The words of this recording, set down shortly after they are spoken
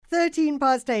13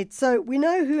 past 8. So we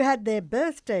know who had their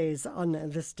birthdays on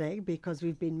this day because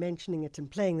we've been mentioning it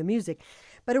and playing the music.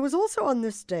 But it was also on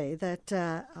this day that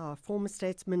our former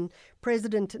statesman,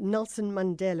 President Nelson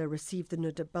Mandela, received the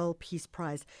Nobel Peace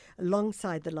Prize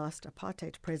alongside the last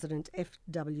apartheid president,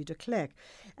 F.W. de Klerk.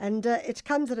 And it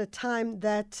comes at a time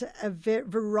that a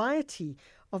variety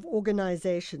of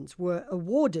organizations were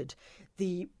awarded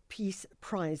the Peace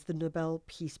Prize, the Nobel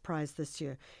Peace Prize this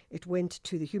year. It went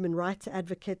to the human rights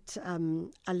advocate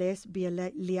Ales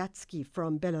Bialyatsky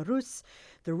from Belarus,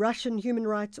 the Russian Human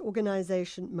Rights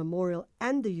Organization Memorial,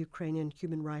 and the Ukrainian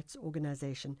Human Rights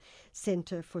Organization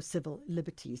Center for Civil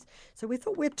Liberties. So we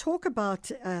thought we'd talk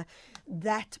about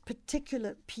that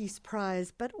particular Peace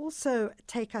Prize, but also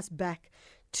take us back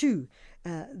to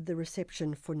the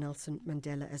reception for Nelson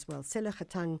Mandela as well. SELLO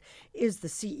HATANG is the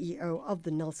CEO of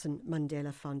the Nelson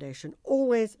Mandela Foundation.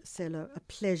 Always, SELLO, a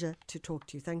pleasure to talk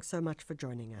to you. Thanks so much for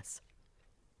joining us.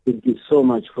 Thank you so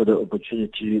much for the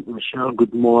opportunity. Michelle,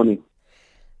 good morning.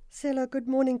 SELLO, good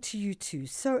morning to you too.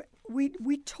 So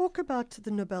we talk about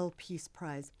the Nobel Peace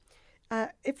Prize.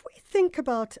 If we think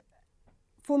about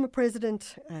former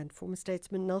President and former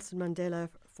statesman Nelson Mandela,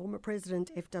 former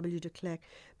President F.W. de Klerk,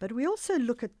 but we also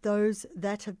look at those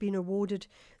that have been awarded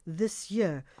this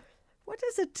year. What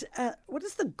is it? What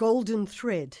is the golden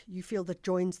thread you feel that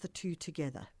joins the two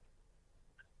together?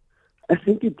 I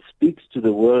think it speaks to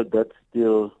the world that's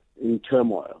still in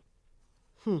turmoil.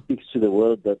 Speaks to the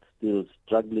world that's still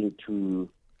struggling to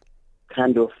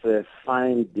kind of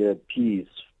find their peace,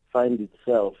 find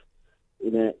itself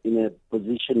in a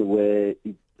position where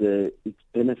it's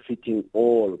benefiting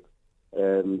all.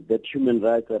 That human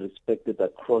rights are respected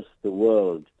across the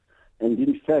world. And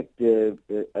in fact,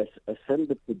 I sent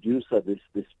the producer the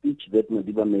speech that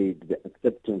Madiba made, the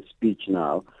acceptance speech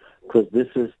now, because this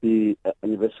is the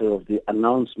anniversary of the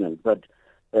announcement. But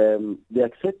the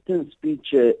acceptance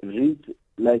speech reads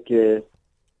like I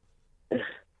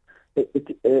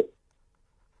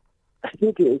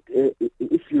think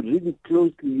if you read it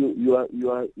closely, you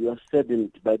are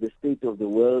saddened by the state of the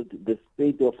world, the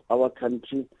state of our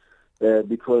country,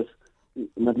 because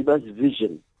Madiba's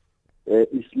vision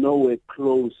is nowhere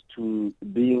close to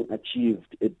being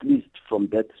achieved, at least from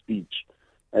that speech.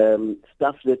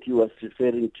 Stuff that he was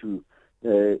referring to,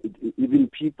 even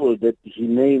people that he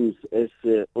names as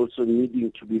also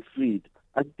needing to be freed,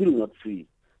 are still not free.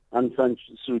 Aung San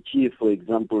Suu Kyi, for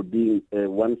example, being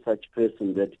one such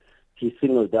person that he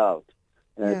singled out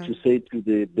to say to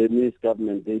the Burmese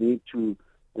government they need to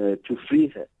free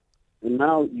her. And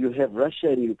now you have Russia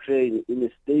and Ukraine in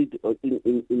a state of,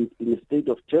 in a state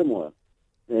of turmoil.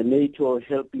 NATO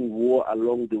helping war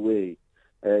along the way.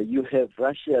 You have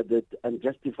Russia that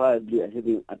unjustifiably are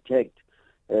having attacked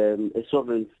a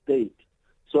sovereign state.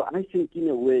 So I think in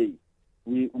a way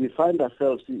we find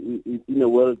ourselves in a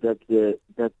world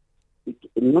that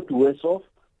not worse off,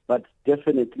 but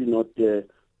definitely not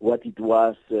what it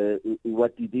was,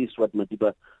 what it is, what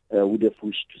Madiba would have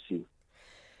wished to see.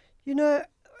 You know,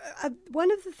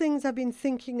 one of the things I've been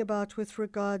thinking about with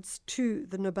regards to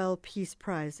the Nobel Peace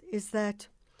Prize is that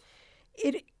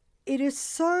it is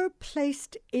so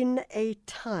placed in a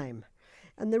time.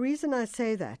 And the reason I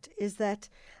say that is that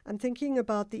I'm thinking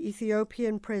about the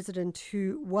Ethiopian president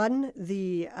who won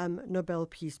the Nobel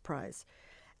Peace Prize.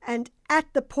 And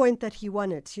at the point that he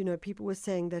won it, you know, people were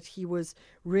saying that he was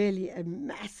really a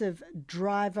massive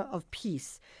driver of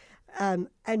peace.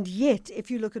 And yet, if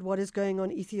you look at what is going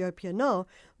on in Ethiopia now,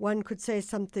 one could say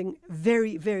something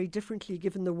very, very differently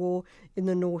given the war in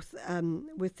the north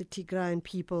with the Tigrayan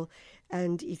people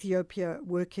and Ethiopia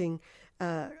working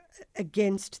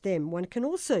against them. One can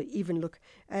also even look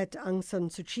at Aung San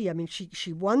Suu Kyi. I mean,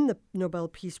 she won the Nobel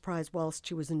Peace Prize whilst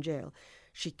she was in jail.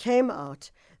 She came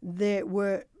out. There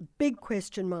were big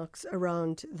question marks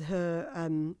around her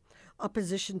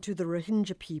opposition to the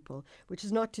Rohingya people, which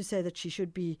is not to say that she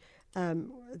should be,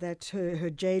 that her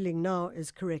jailing now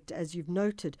is correct, as you've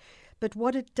noted. But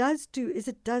what it does do is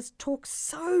it does talk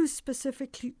so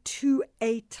specifically to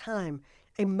a time,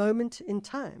 a moment in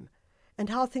time, and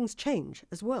how things change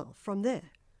as well from there.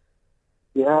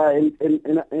 Yeah, and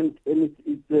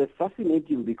it's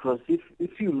fascinating because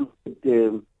if you look at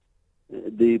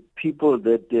the people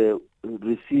that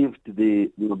received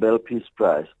the Nobel Peace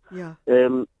Prize,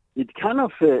 it kind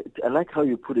of, I like how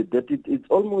you put it, that it's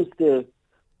almost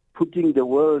putting the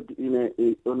world in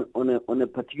on a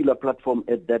particular platform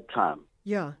at that time.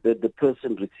 Yeah. That the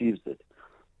person receives it.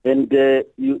 And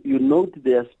you note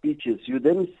their speeches. You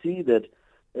then see that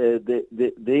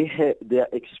they are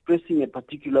expressing a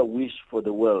particular wish for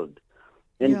the world.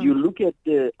 And you look at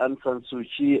Aung San Suu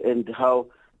Kyi and how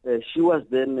she was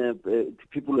then,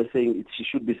 people are saying she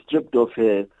should be stripped of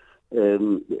her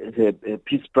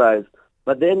Peace Prize.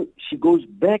 But then she goes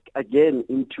back again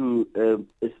into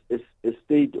a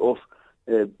state of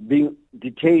being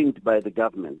detained by the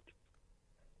government.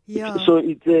 Yeah. So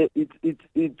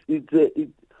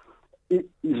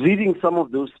reading some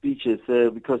of those speeches,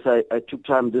 because I took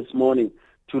time this morning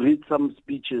to read some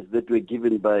speeches that were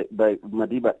given by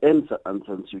Madiba and Aung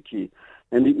San Suu Kyi.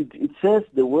 And it says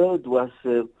the world was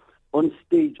on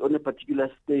a particular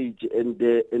stage, and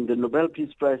the Nobel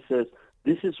Peace Prize says,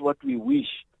 this is what we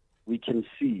wish we can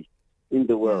see in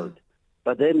the world. Yeah.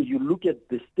 But then you look at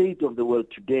the state of the world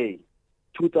today,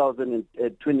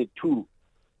 2022,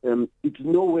 it's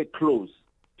nowhere close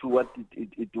to what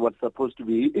it was supposed to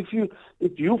be. If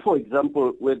you, for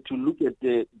example, were to look at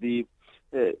the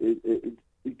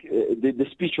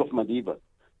speech of Madiba,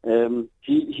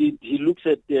 he looks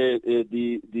at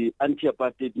the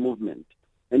anti-apartheid movement,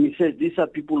 and he says these are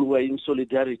people who are in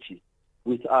solidarity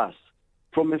with us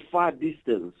from a far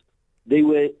distance. They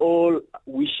were all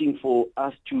wishing for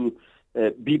us to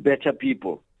be better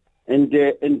people, and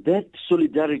that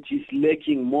solidarity is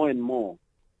lacking more and more.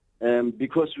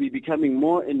 Because we're becoming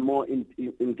more and more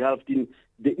engulfed in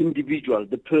the individual,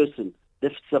 the person,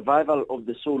 the survival of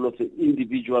the soul of the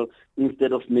individual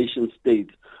instead of nation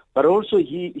states. But also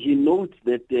he notes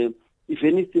that, if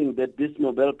anything, that this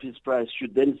Nobel Peace Prize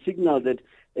should then signal that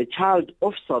a child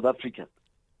of South Africa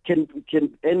can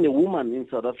and a woman in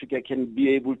South Africa can be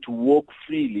able to walk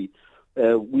freely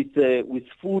with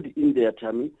food in their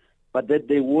tummy, but that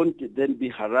they won't then be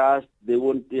harassed, they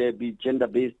won't be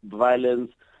gender-based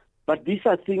violence. But these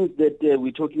are things that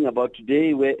we're talking about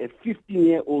today, where a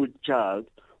 15-year-old child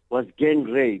was gang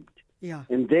raped,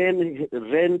 and then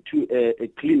ran to a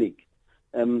clinic,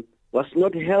 was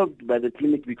not helped by the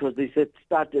clinic because they said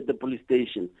start at the police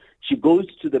station. She goes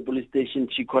to the police station,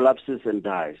 she collapses and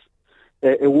dies.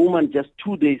 A woman just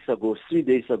 3 days ago,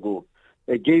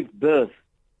 gave birth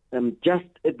just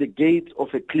at the gate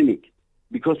of a clinic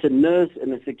because a nurse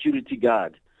and a security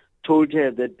guard told her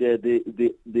that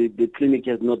the clinic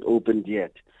has not opened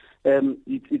yet.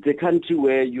 It's a country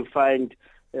where you find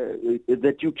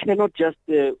that you cannot just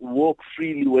walk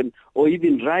freely or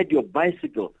even ride your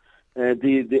bicycle.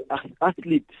 The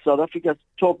athlete, South Africa's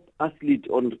top athlete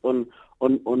on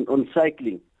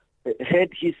cycling, had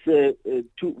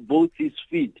both his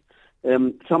feet.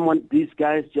 These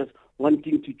guys just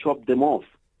wanting to chop them off.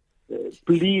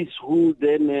 Police who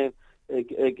then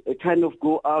kind of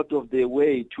go out of their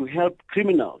way to help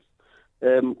criminals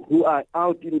who are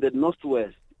out in the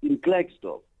northwest, in Klerk,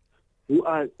 who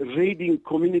are raiding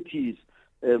communities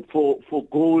for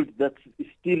gold that's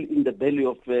still in the belly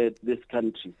of this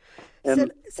country. So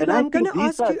I'm going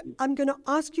to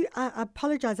ask you, I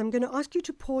apologize, I'm going to ask you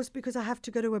to pause because I have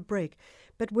to go to a break.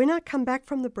 But when I come back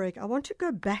from the break, I want to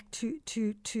go back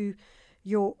to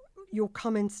your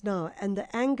comments now and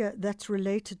the anger that's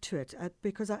related to it,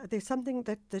 because there's something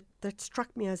that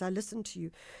struck me as I listened to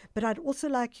you. But I'd also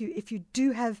like you, if you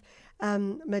do have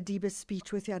Madiba's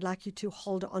speech with you, I'd like you to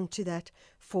hold on to that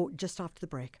for just after the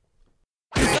break.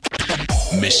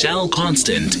 Michelle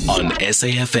Constant on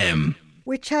SAFM.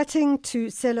 We're chatting to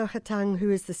SELLO HATANG, who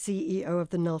is the CEO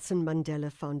of the Nelson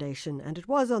Mandela Foundation. And it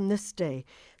was on this day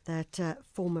that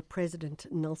former President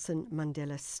Nelson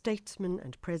Mandela, statesman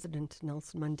and President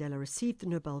Nelson Mandela, received the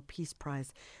Nobel Peace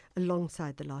Prize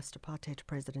alongside the last apartheid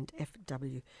president,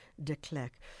 F.W. de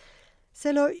Klerk.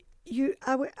 SELLO,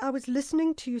 I was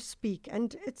listening to you speak,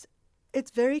 and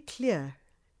it's very clear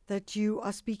that you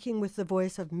are speaking with the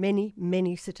voice of many,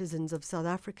 many citizens of South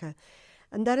Africa,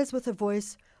 and that is with a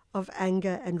voice of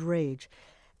anger and rage.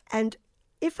 And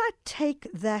if I take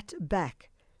that back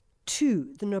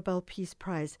to the Nobel Peace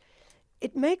Prize,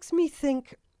 it makes me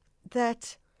think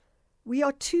that we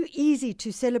are too easy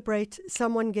to celebrate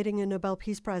someone getting a Nobel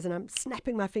Peace Prize, and I'm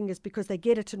snapping my fingers because they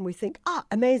get it and we think,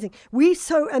 amazing. We're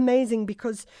so amazing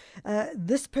because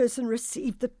this person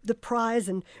received the prize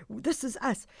and this is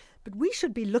us. But we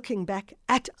should be looking back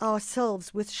at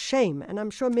ourselves with shame, and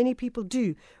I'm sure many people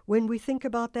do when we think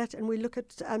about that and we look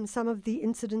at some of the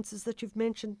incidences that you've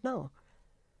mentioned now.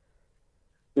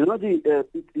 You know,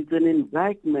 it's an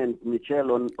indictment,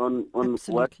 Michelle, on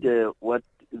what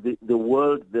the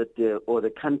world that or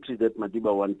the country that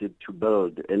Madiba wanted to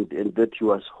build and that he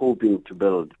was hoping to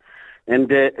build. And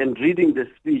reading the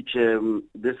speech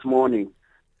this morning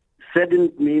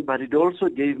saddened me, but it also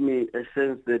gave me a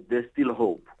sense that there's still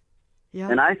hope. Yeah.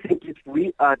 And I think if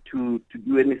we are to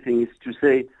do anything, is to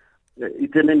say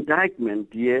it's an indictment,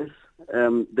 yes,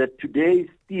 that today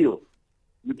still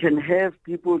you can have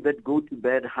people that go to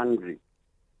bed hungry.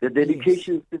 The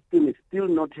education system is still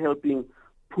not helping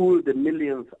pull the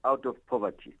millions out of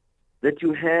poverty, that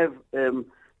you have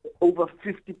over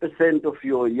 50% of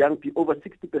your young people, over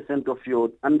 60% of your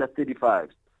under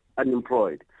 35s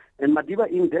unemployed. And Madiba,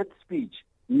 in that speech,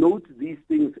 notes these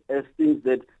things as things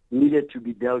that needed to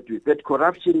be dealt with. That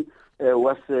corruption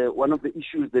was one of the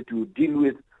issues that we deal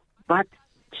with. But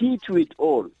key to it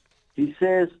all, he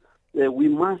says we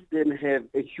must then have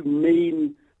a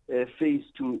humane face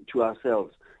to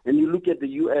ourselves. And you look at the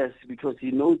U.S., because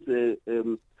he notes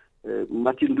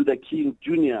Martin Luther King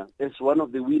Jr. as one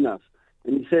of the winners.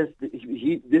 And he says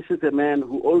this is a man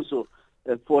who also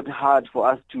fought hard for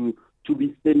us to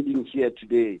be standing here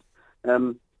today.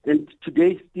 And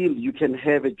today still you can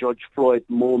have a George Floyd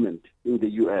moment in the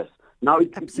U.S. Now,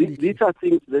 these are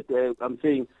things that I'm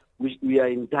saying we are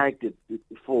indicted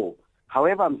for.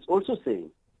 However, I'm also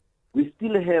saying we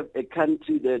still have a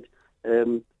country that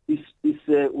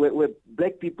where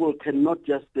black people cannot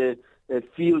just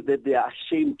feel that they are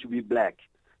ashamed to be black.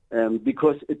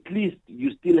 Because at least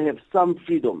you still have some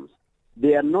freedoms.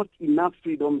 There are not enough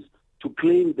freedoms to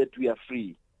claim that we are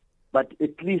free. But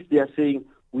at least they are saying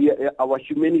our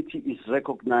humanity is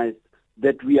recognized,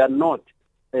 that we are not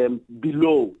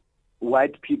below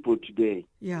white people today.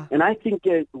 Yeah. And I think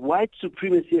white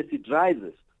supremacy, as it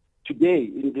rises today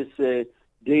in this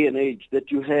day and age,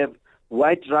 that you have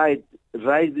white right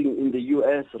rising in the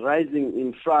U.S., rising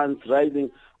in France, rising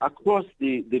across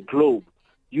the globe,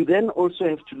 you then also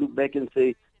have to look back and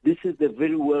say, this is the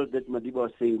very world that Madiba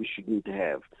was saying we shouldn't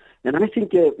have. And I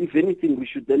think, if anything, we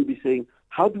should then be saying,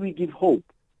 how do we give hope?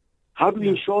 How do we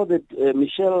ensure that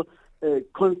Michelle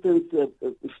Constant's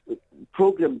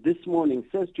program this morning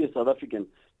says to a South African,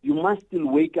 you must still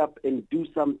wake up and do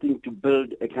something to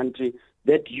build a country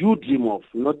that you dream of,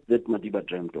 not that Madiba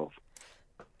dreamt of.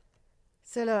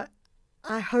 SELLO,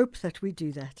 I hope that we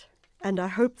do that. And I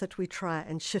hope that we try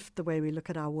and shift the way we look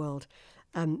at our world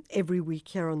every week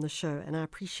here on the show. And I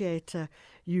appreciate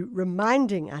you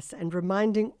reminding us and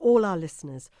reminding all our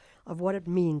listeners of what it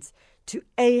means to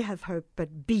A, have hope,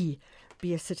 but B,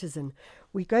 be a citizen.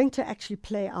 We're going to actually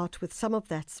play out with some of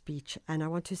that speech. And I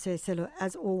want to say, SELLO,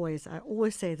 as always, I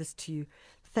always say this to you.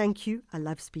 Thank you. I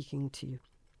love speaking to you.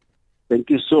 Thank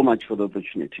you so much for the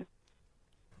opportunity.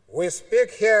 We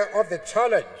speak here of the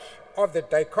challenge of the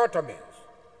dichotomies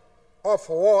of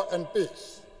war and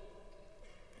peace,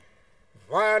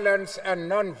 violence and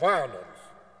non-violence,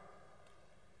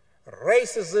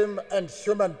 racism and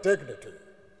human dignity,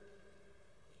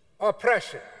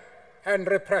 oppression and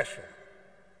repression,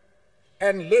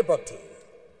 and liberty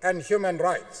and human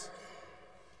rights,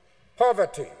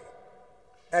 poverty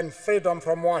and freedom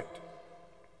from want.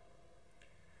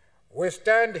 We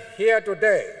stand here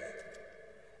today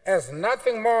as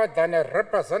nothing more than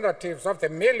representatives of the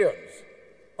millions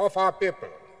of our people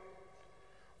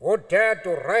who dare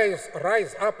to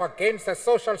rise up against a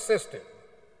social system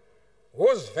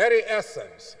whose very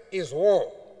essence is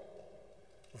war,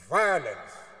 violence,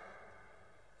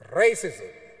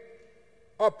 racism,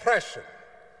 oppression,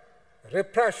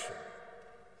 repression,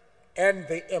 and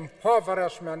the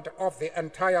impoverishment of the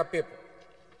entire people.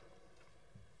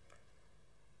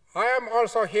 I am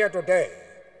also here today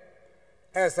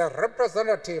as a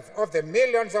representative of the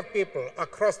millions of people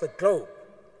across the globe,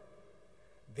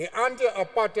 the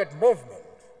anti-apartheid movement,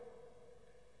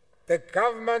 the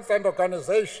governments and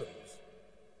organizations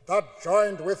that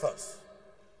joined with us,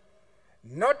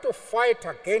 not to fight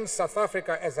against South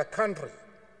Africa as a country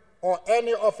or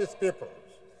any of its peoples,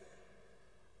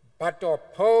 but to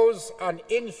oppose an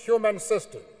inhuman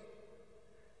system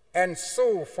and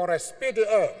sue for a speedy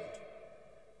end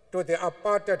to the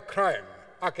apartheid crime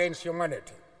against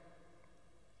humanity.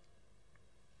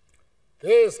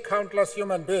 These countless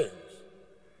human beings,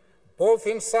 both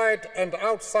inside and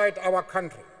outside our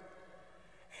country,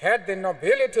 had the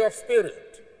nobility of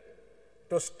spirit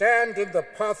to stand in the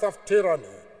path of tyranny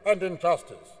and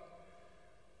injustice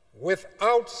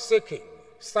without seeking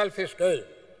selfish gain.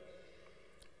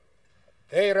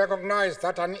 They recognized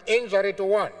that an injury to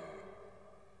one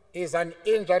is an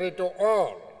injury to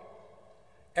all,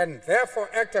 and therefore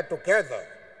acted together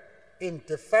in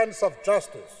defense of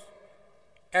justice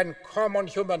and common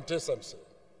human decency.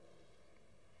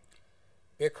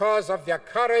 Because of their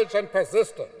courage and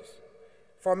persistence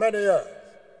for many years,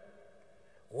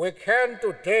 we can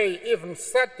today even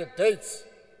set the dates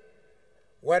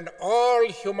when all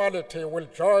humanity will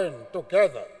join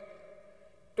together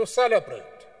to celebrate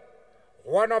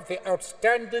one of the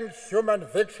outstanding human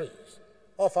victories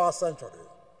of our century.